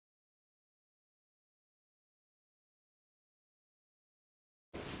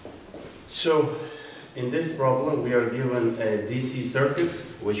So, in this problem we are given a DC circuit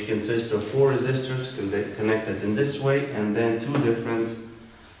which consists of 4 resistors connected in this way, and then 2 different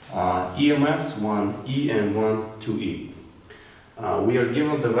EMFs, one E and one 2E. We are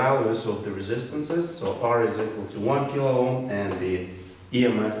given the values of the resistances, so R is equal to 1 kilo ohm and the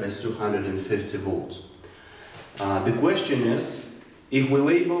EMF is 250 volts. The question is, if we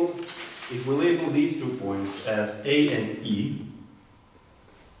label these 2 points as A and E,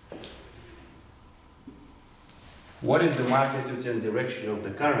 what is the magnitude and direction of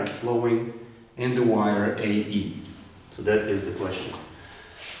the current flowing in the wire AE? So that is the question.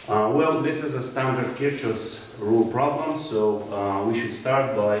 Well, this is a standard Kirchhoff's rule problem, so we should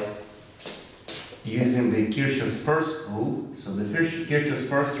start by using the Kirchhoff's first rule. So the Kirchhoff's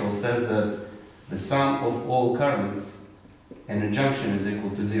first rule says that the sum of all currents in a junction is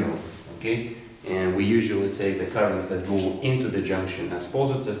equal to 0. Okay? And we usually take the currents that go into the junction as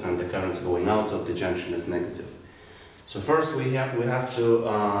positive and the currents going out of the junction as negative. So first we have to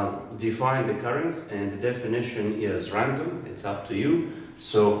define the currents, and the definition is random, it's up to you.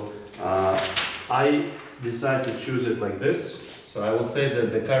 So I decide to choose it like this. So I will say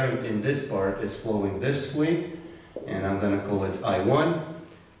that the current in this part is flowing this way, and I'm going to call it I1.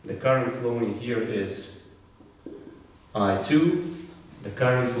 The current flowing here is I2. The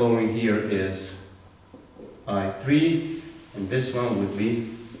current flowing here is I3, and this one would be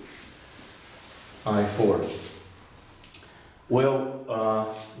I4. Well,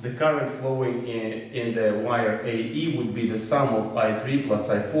 the current flowing in the wire AE would be the sum of I3 plus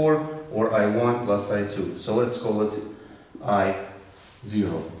I4 or I1 plus I2. So let's call it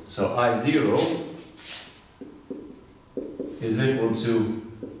I0. So I0 is equal to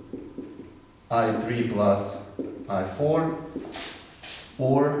I3 plus I4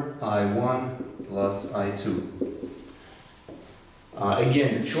 or I1 plus I2.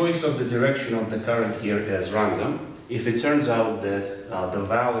 Again, the choice of the direction of the current here is random. If it turns out that the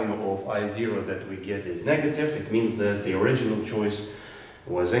value of I0 that we get is negative, it means that the original choice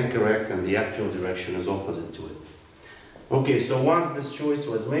was incorrect and the actual direction is opposite to it. Okay, so once this choice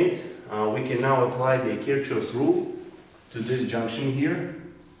was made, we can now apply the Kirchhoff's rule to this junction here,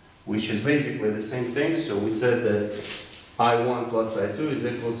 which is basically the same thing. So we said that I1 plus I2 is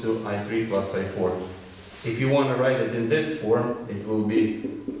equal to I3 plus I4. If you want to write it in this form, it will be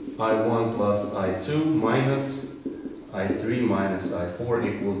I1 plus I2 minus I3 minus I4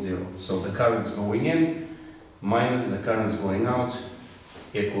 equals 0. So the currents going in minus the currents going out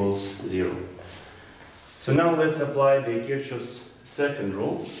equals 0. So now let's apply the Kirchhoff's second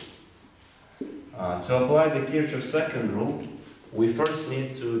rule. To apply the Kirchhoff's second rule, we first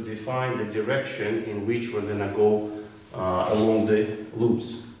need to define the direction in which we're going to go along the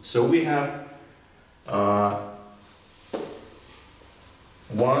loops. So we have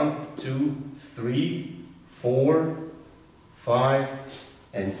 1, 2, 3, 4, 5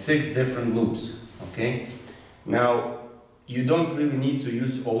 and 6 different loops. Okay, now you don't really need to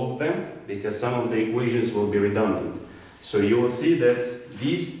use all of them because some of the equations will be redundant. So you will see that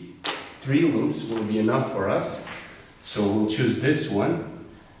these 3 loops will be enough for us. So we'll choose this one,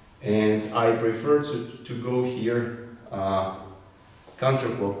 and I prefer to go here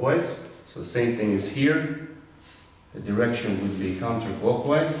counterclockwise. So same thing is here. The direction would be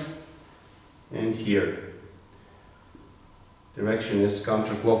counterclockwise, and here direction is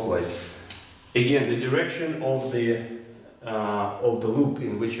counterclockwise. Again, the direction of the loop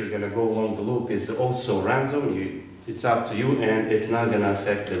in which you're going to go along the loop is also random. It's up to you, and it's not going to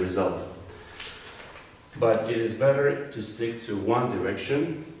affect the result. But it is better to stick to one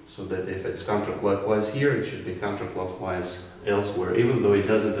direction, so that if it's counterclockwise here, it should be counterclockwise elsewhere, even though it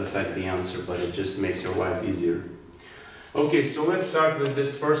doesn't affect the answer, but it just makes your life easier. Okay, so let's start with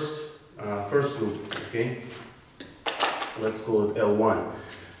this first loop. Okay, let's call it L1.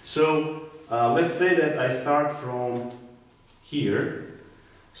 So let's say that I start from here.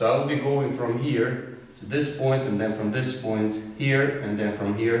 So I'll be going from here to this point, and then from this point here, and then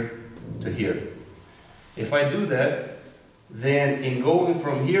from here to here. If I do that, then in going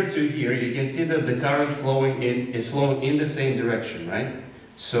from here to here, you can see that the current is flowing in the same direction, right?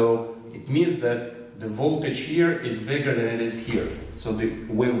 So it means that the voltage here is bigger than it is here. So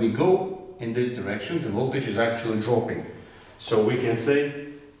when we go in this direction, the voltage is actually dropping. So we can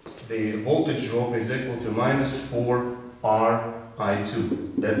say the voltage drop is equal to minus 4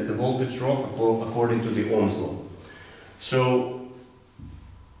 RI2. That's the voltage drop according to the Ohm's law. So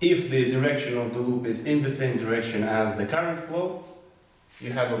if the direction of the loop is in the same direction as the current flow,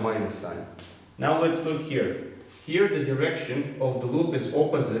 you have a minus sign. Now let's look here. Here the direction of the loop is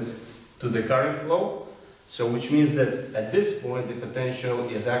opposite to the current flow. So which means that at this point the potential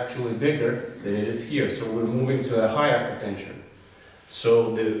is actually bigger than it is here. So we're moving to a higher potential.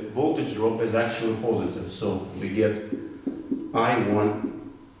 So the voltage drop is actually positive. So we get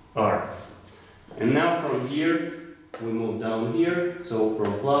I1R. And now from here we move down here. So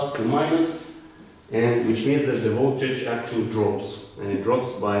from plus to minus, and which means that the voltage actually drops, and it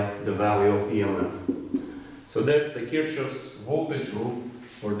drops by the value of EMF. So that's the Kirchhoff's voltage rule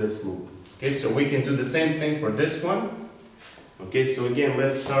for this loop. Okay, so we can do the same thing for this one. Okay, so again,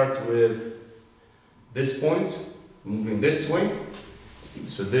 let's start with this point, moving this way.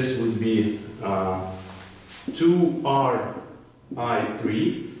 So this would be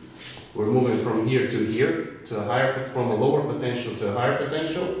 2RI3. We're moving from here to here, to a higher, from a lower potential to a higher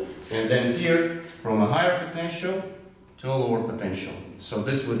potential, and then here from a higher potential to a lower potential. So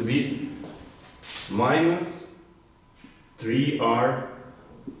this would be minus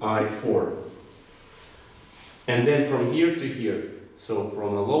 3RI4. And then from here to here, so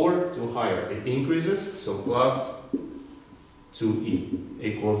from a lower to higher, it increases, so plus 2E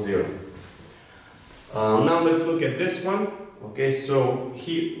equals 0. Now let's look at this one. Okay, so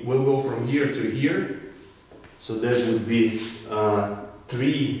we'll go from here to here. So that would be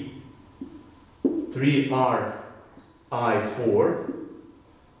 3RI4.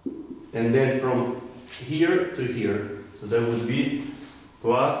 And then from here to here, so that would be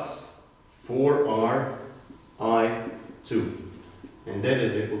plus 4RI2. And that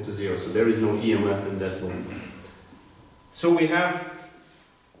is equal to 0. So there is no EMF in that loop. So we have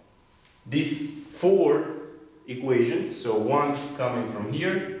these 4 equations. So one coming from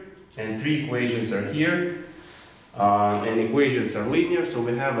here, and 3 equations are here. And equations are linear. So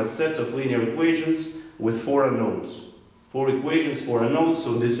we have a set of linear equations with 4 unknowns. 4 equations, 4 unknowns,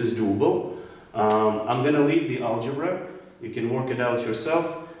 so this is doable. I'm going to leave the algebra. You can work it out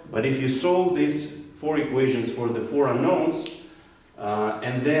yourself. But if you solve these 4 equations for the 4 unknowns,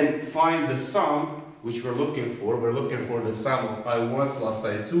 and then find the sum, which we're looking for the sum of I1 plus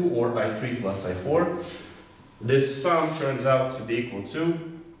I2 or I3 plus I4. This sum turns out to be equal to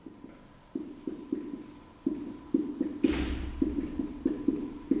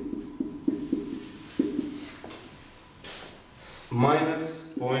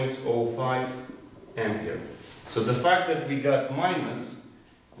minus 0.05 ampere. So the fact that we got minus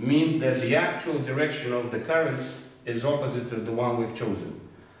means that the actual direction of the current is opposite to the one we've chosen.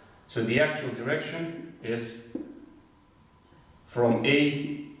 So the actual direction is from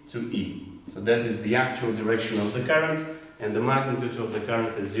A to E. So that is the actual direction of the current, and the magnitude of the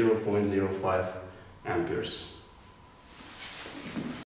current is 0.05 amperes.